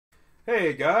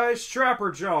Hey guys,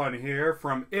 Trapper John here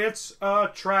from It's A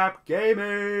Trapp Gaming!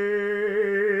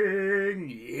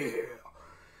 Yeah!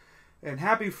 And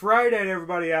happy Friday to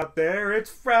everybody out there. It's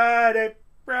Friday!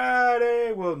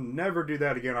 We'll never do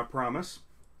that again, I promise.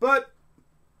 But,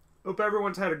 hope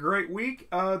everyone's had a great week.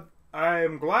 I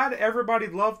am glad everybody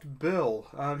loved Bill.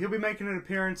 He'll be making an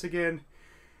appearance again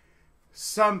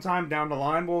sometime down the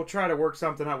line. We'll try to work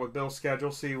something out with Bill's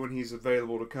schedule, see when he's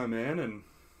available to come in, and,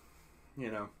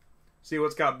 you know, see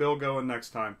what's got Bill going next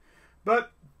time.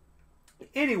 But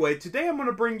anyway, today I'm going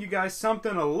to bring you guys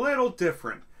something a little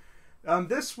different.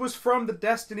 This was from the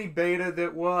Destiny beta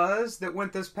that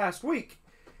went this past week.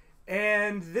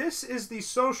 And this is the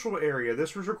social area.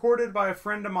 This was recorded by a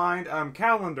friend of mine,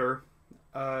 Calendar,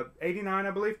 89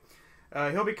 I believe.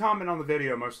 He'll be commenting on the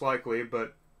video most likely,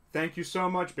 but thank you so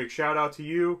much. Big shout out to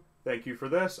you. Thank you for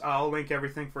this. I'll link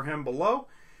everything for him below.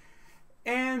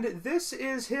 And this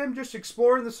is him just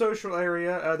exploring the social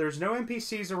area. There's no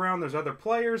NPCs around. There's other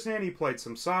players in. He played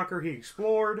some soccer. He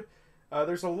explored.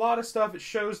 There's a lot of stuff. It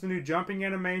shows the new jumping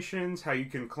animations, how you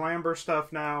can clamber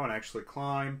stuff now and actually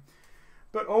climb.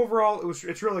 But overall,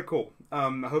 it's really cool. I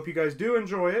hope you guys do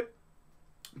enjoy it.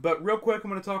 But real quick,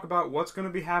 I'm going to talk about what's going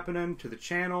to be happening to the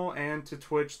channel and to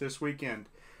Twitch this weekend.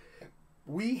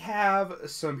 We have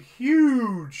some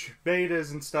huge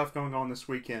betas and stuff going on this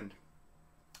weekend.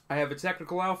 I have a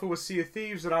technical alpha with Sea of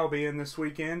Thieves that I'll be in this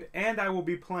weekend, and I will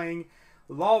be playing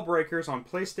Lawbreakers on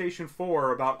PlayStation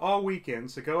 4 about all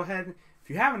weekend. So go ahead, if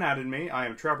you haven't added me, I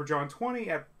am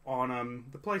TrapperJohn20 on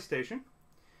the PlayStation,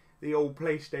 the old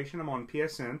PlayStation. I'm on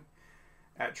PSN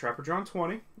at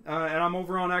TrapperJohn20, and I'm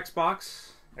over on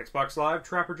Xbox Live,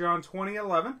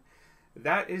 TrapperJohn2011.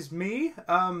 That is me.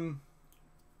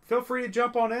 Feel free to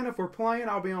jump on in if we're playing.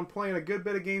 I'll be on playing a good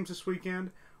bit of games this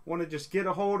weekend. Want to just get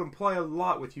a hold and play a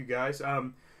lot with you guys.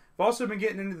 I've also been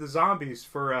getting into the zombies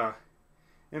for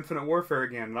Infinite Warfare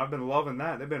again, and I've been loving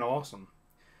that. They've been awesome.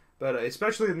 But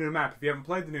especially the new map. If you haven't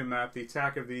played the new map, the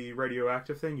Attack of the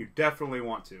Radioactive thing, you definitely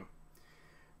want to.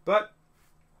 But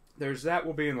there's that.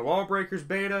 Will be in the Lawbreakers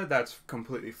beta. That's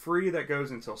completely free. That goes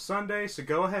until Sunday, so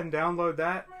go ahead and download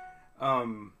that.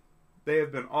 They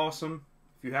have been awesome.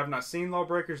 If you have not seen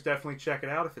Lawbreakers, definitely check it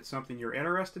out. If it's something you're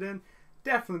interested in,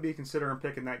 definitely be considering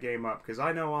picking that game up, because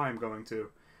I know I'm going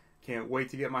to. Can't wait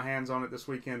to get my hands on it this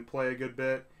weekend, play a good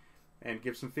bit, and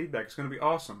give some feedback. It's going to be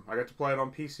awesome. I got to play it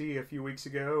on PC a few weeks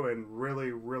ago and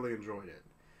really, really enjoyed it.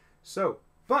 So,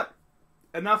 but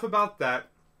enough about that.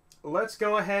 Let's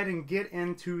go ahead and get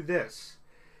into this.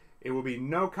 It will be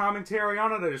no commentary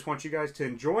on it. I just want you guys to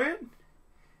enjoy it,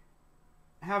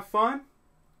 have fun,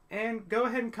 and go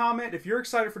ahead and comment if you're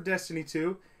excited for Destiny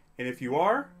 2, and if you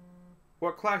are,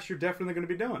 what class you're definitely going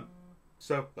to be doing.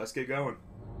 So, let's get going.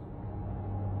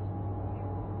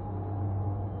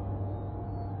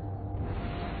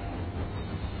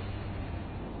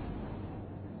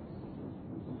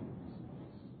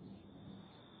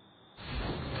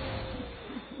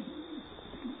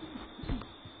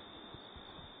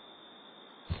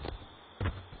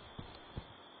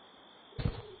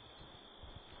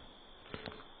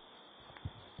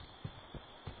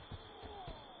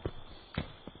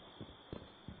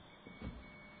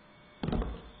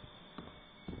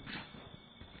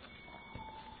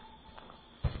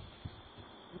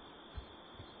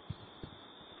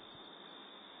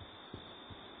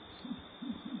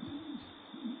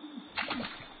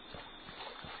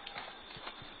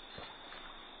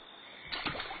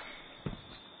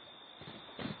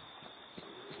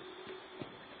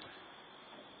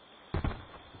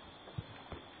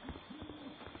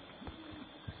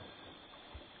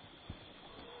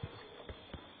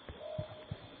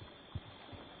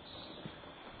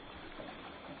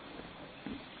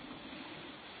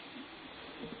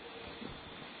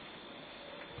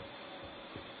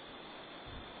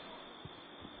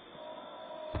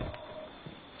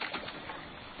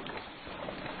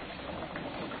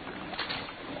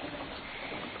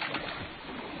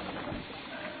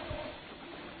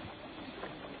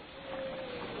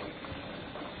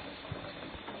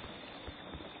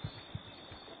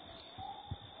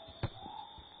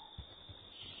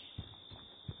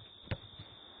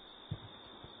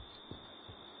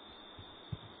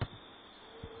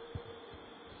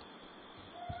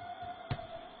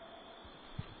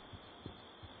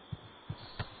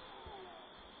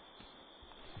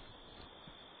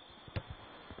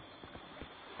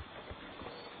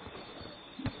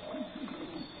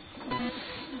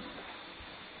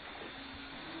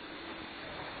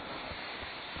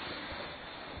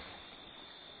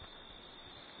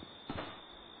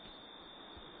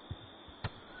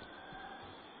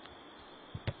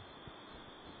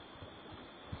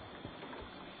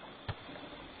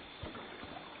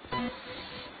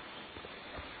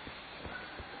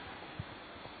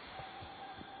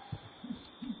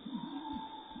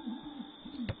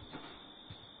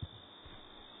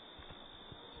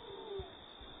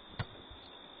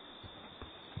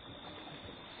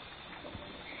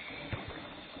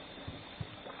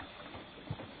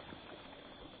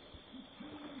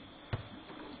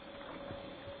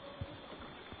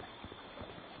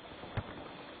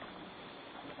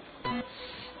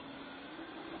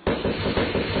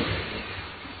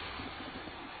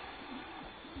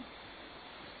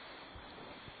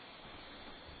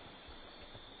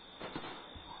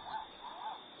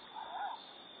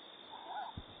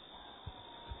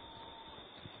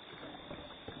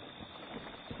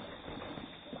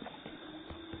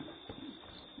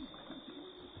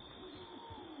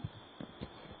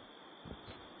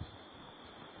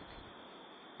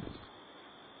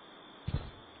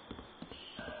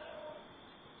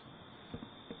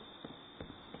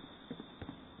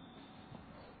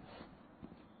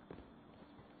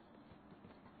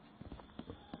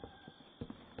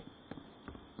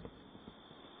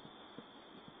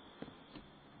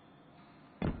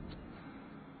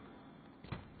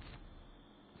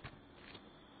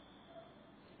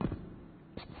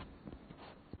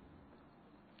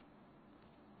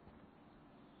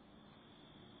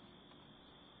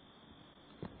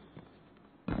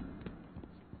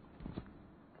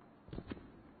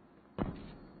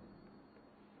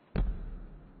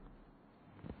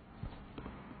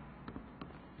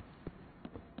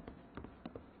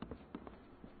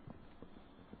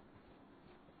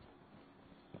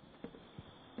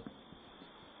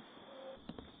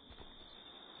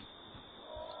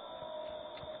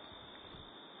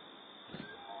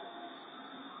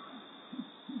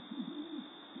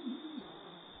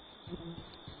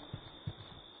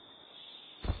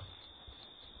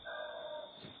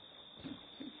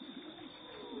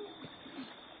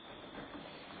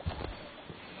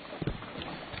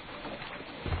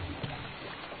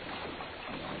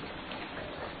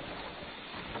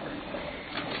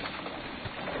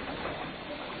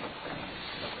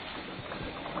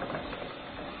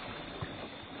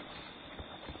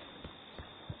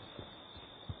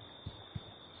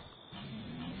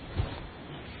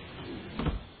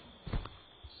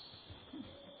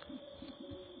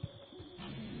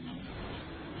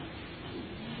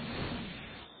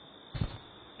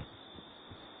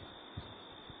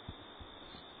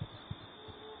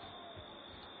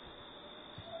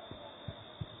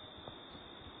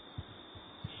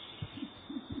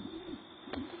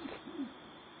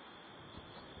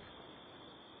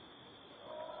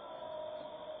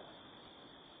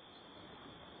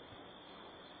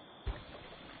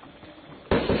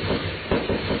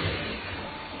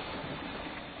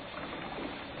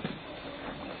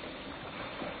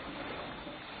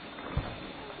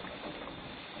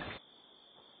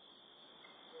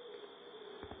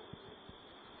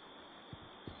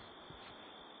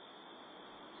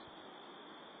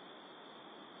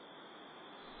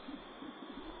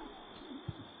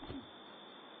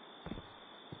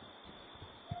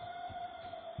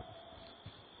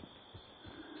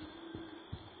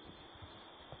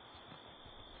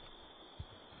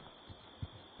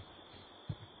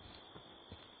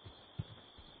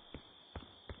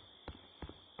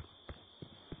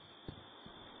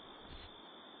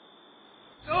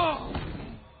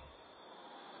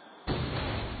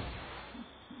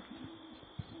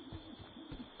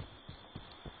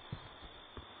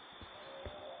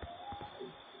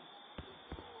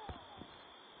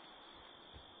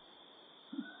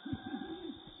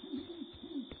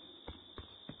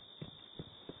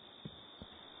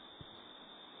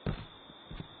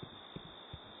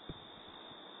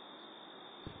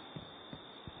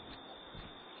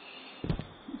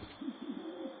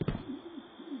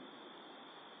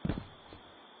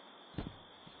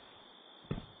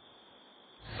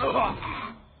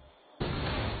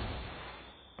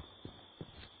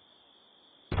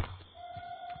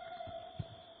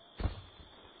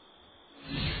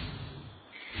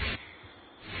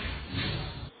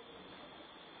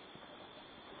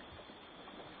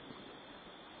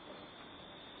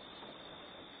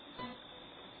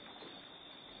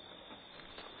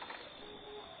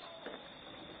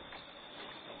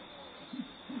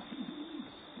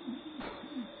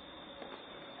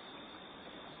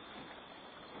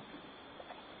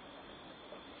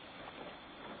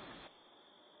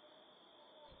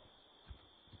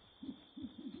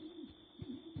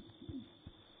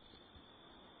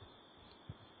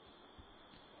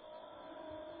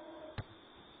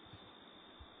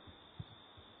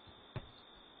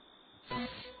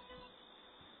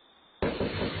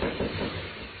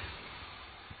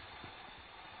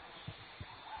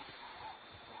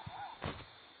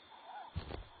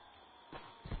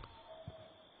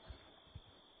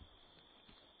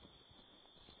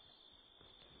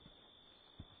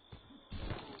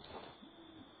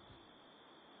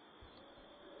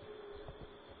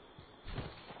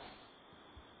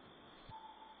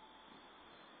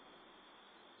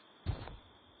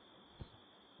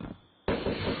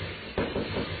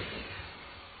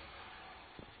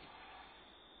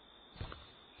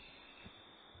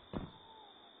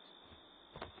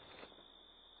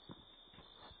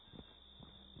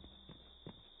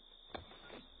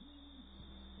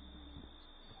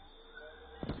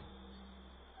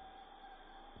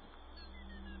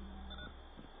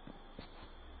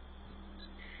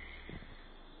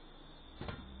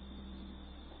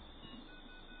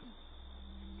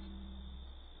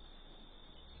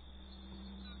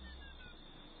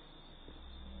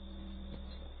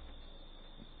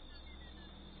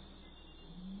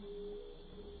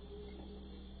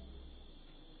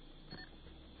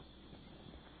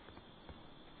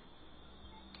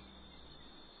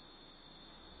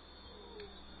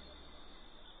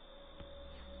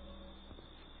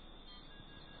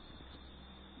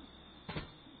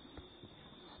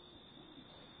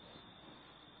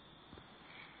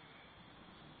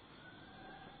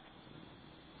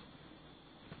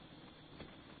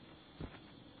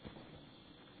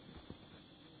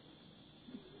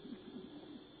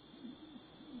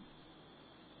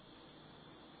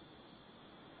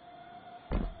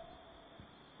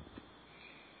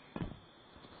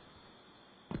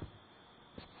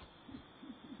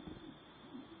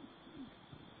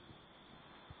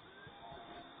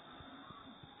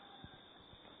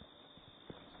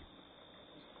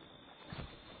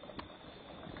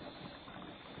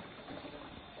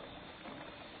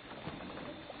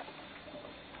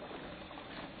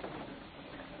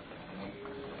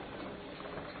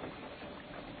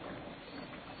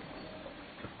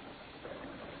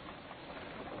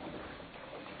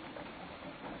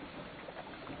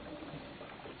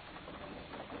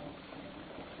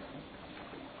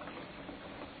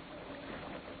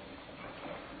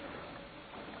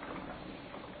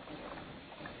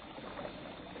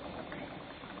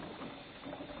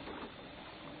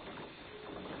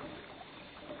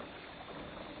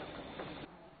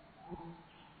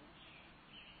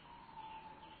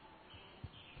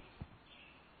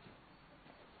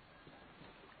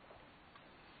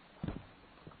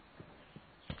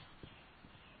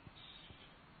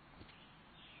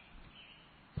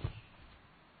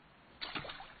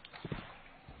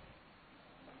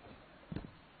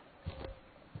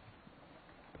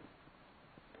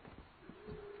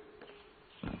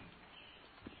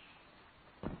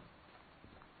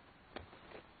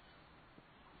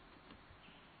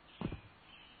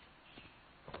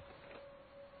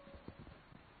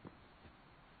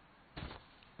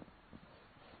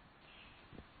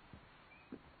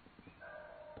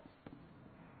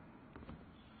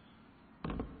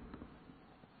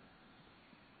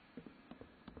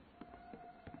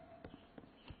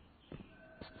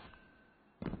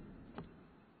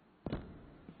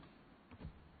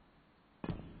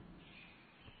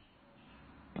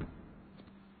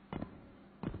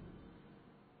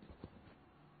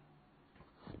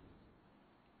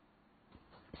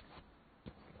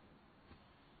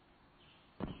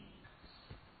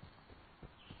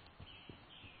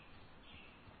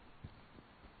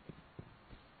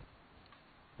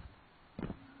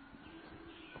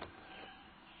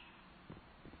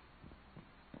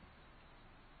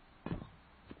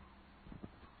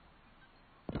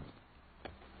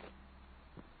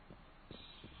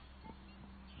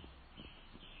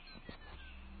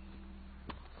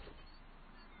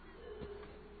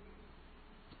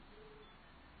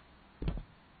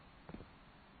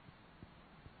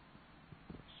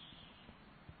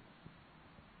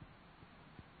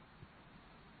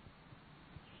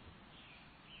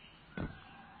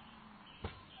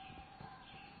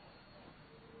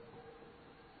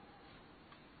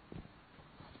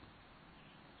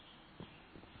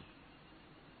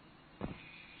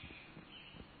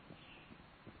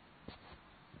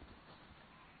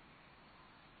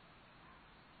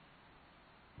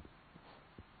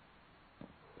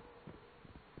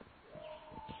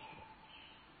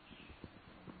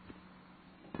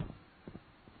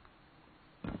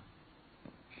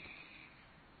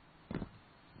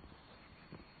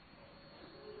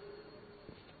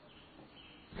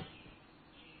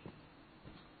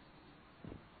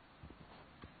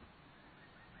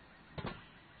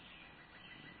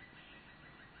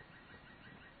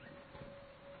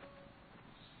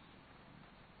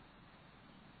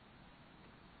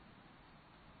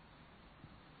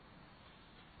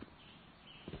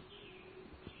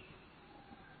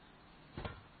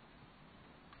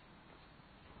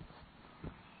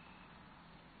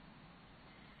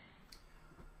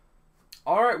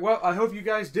 Alright, well, I hope you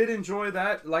guys did enjoy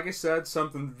that. Like I said,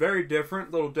 something very different,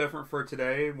 a little different for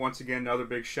today. Once again, another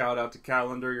big shout out to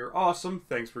Calendar. You're awesome.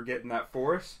 Thanks for getting that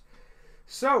for us.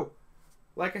 So,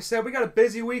 like I said, we got a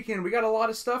busy weekend. We got a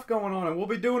lot of stuff going on, and we'll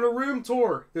be doing a room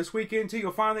tour this weekend too.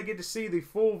 You'll finally get to see the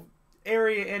full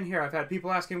area in here. I've had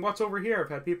people asking what's over here. I've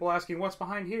had people asking what's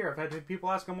behind here. I've had people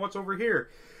asking what's over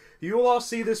here. You will all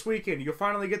see this weekend. You'll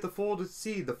finally get to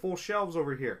see the full shelves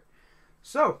over here.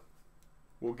 So,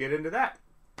 we'll get into that.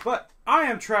 But I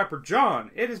am Trapper John.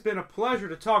 It has been a pleasure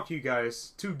to talk to you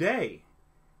guys today.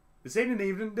 This ain't an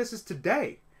evening. This is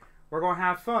today. We're going to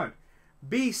have fun.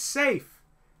 Be safe.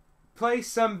 Play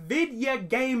some video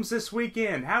games this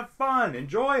weekend. Have fun.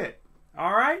 Enjoy it.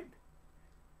 Alright?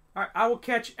 Alright, I will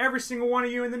catch every single one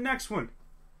of you in the next one.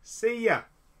 See ya.